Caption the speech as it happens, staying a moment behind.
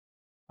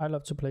I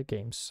love to play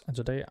games, and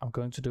today I'm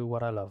going to do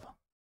what I love.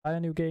 Buy a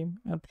new game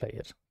and play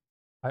it.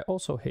 I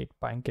also hate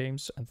buying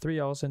games and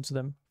 3 hours into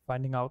them,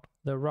 finding out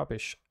they're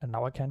rubbish and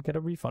now I can't get a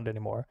refund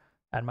anymore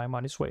and my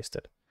money's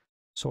wasted.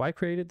 So I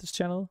created this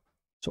channel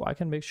so I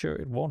can make sure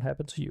it won't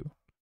happen to you.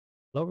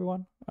 Hello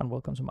everyone and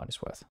welcome to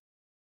Monies Worth.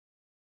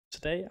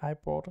 Today I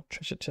bought a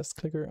treasure chest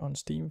clicker on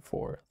Steam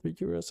for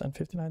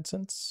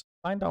 €3.59.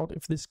 Find out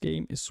if this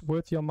game is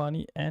worth your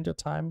money and your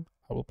time.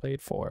 I will play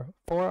it for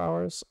 4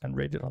 hours and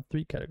rate it on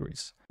 3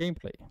 categories.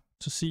 Gameplay,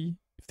 to see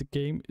if the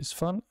game is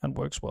fun and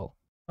works well.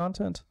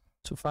 Content,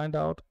 to find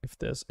out if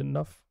there's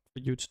enough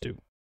for you to do.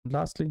 And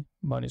lastly,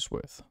 money's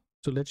worth,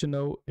 to let you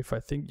know if I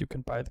think you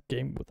can buy the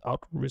game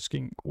without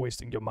risking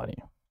wasting your money.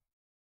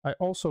 I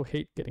also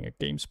hate getting a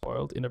game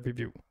spoiled in a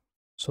review,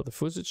 so the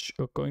footage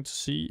you're going to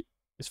see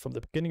is from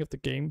the beginning of the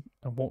game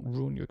and won't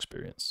ruin your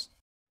experience.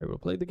 I will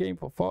play the game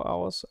for 4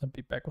 hours and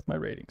be back with my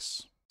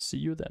ratings. See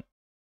you then.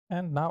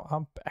 And now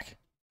I'm back.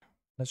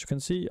 As you can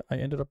see, I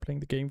ended up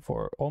playing the game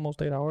for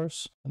almost 8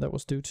 hours, and that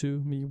was due to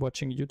me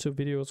watching YouTube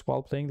videos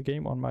while playing the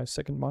game on my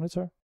second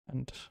monitor.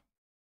 And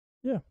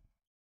yeah,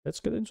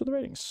 let's get into the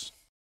ratings.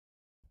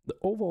 The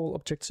overall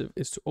objective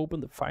is to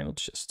open the final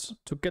chest.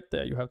 To get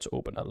there, you have to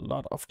open a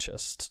lot of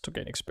chests to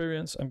gain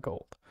experience and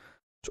gold.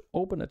 To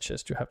open a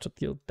chest, you have to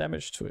deal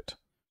damage to it.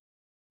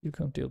 You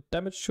can deal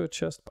damage to a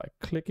chest by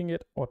clicking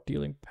it or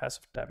dealing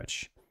passive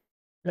damage.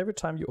 Every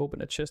time you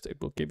open a chest, it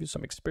will give you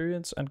some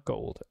experience and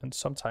gold, and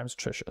sometimes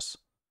treasures.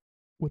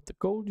 With the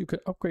gold, you can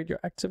upgrade your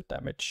active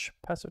damage,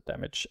 passive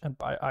damage, and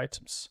buy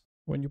items.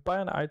 When you buy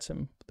an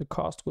item, the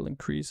cost will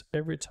increase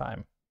every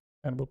time,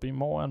 and will be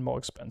more and more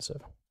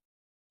expensive.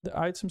 The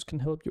items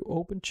can help you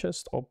open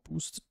chests or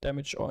boost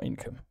damage or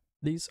income.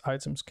 These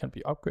items can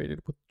be upgraded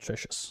with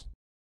treasures.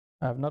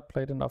 I have not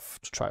played enough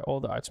to try all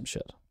the items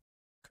yet.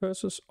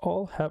 Curses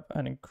all have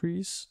an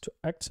increase to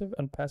active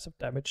and passive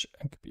damage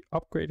and can be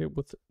upgraded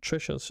with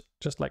treasures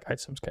just like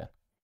items can.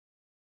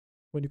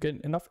 When you get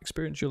enough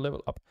experience, you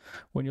level up.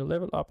 When you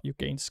level up, you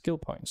gain skill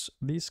points.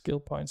 These skill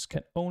points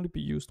can only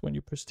be used when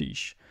you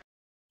prestige.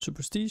 To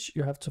prestige,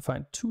 you have to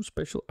find 2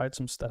 special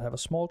items that have a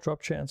small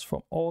drop chance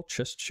from all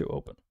chests you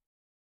open.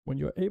 When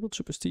you are able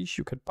to prestige,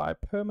 you can buy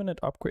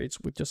permanent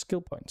upgrades with your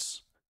skill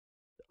points.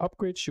 The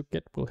upgrades you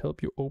get will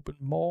help you open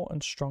more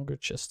and stronger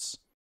chests.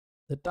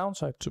 The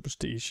downside to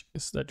prestige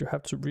is that you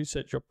have to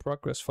reset your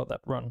progress for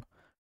that run,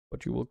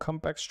 but you will come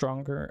back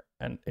stronger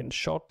and in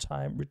short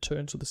time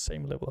return to the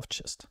same level of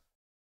chest.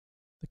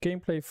 The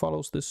gameplay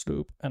follows this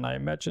loop, and I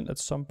imagine at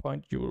some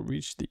point you will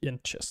reach the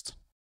end chest.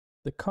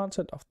 The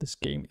content of this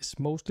game is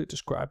mostly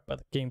described by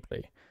the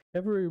gameplay.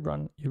 Every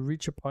run you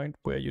reach a point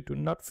where you do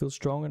not feel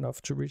strong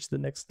enough to reach the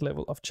next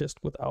level of chest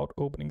without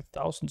opening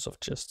thousands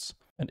of chests,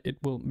 and it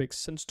will make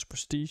sense to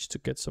prestige to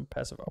get some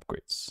passive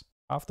upgrades.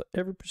 After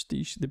every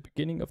prestige, the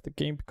beginning of the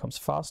game becomes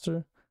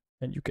faster,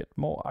 and you get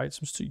more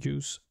items to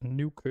use and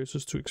new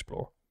curses to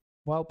explore.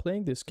 While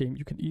playing this game,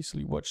 you can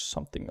easily watch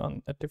something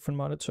on a different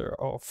monitor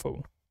or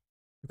phone.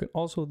 You can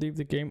also leave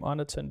the game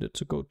unattended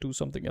to go do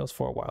something else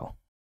for a while.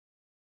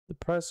 The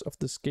price of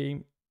this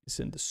game is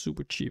in the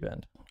super cheap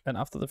end, and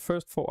after the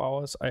first 4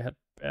 hours I had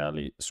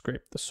barely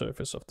scraped the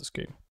surface of this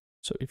game.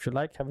 So if you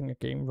like having a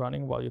game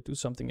running while you do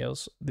something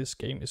else, this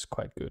game is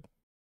quite good.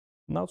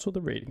 Now to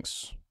the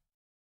ratings.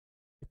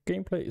 The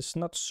gameplay is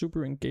not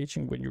super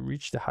engaging when you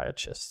reach the higher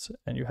chests,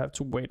 and you have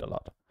to wait a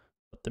lot,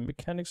 but the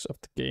mechanics of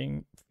the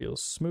game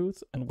feels smooth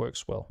and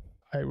works well.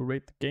 I will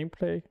rate the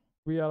gameplay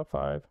 3 out of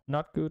 5,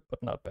 not good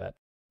but not bad.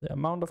 The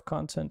amount of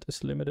content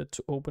is limited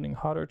to opening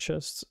harder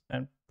chests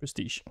and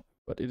prestige,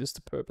 but it is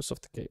the purpose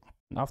of the game.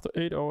 And after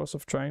 8 hours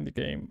of trying the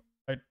game,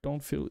 I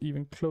don't feel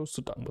even close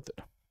to done with it.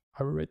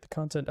 I will rate the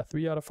content a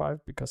 3 out of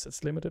 5 because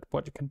it's limited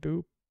what you can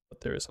do,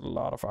 but there is a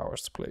lot of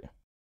hours to play.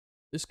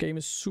 This game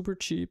is super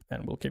cheap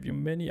and will give you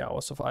many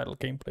hours of idle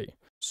gameplay.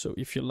 So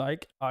if you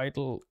like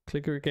idle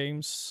clicker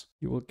games,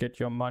 you will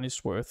get your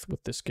money's worth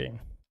with this game.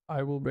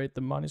 I will rate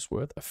the money's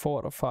worth a 4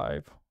 out of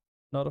 5,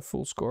 not a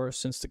full score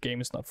since the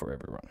game is not for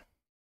everyone.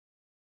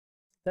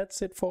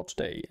 That's it for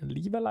today.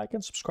 Leave a like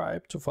and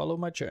subscribe to follow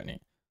my journey.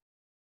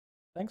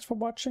 Thanks for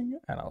watching,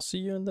 and I'll see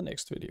you in the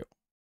next video.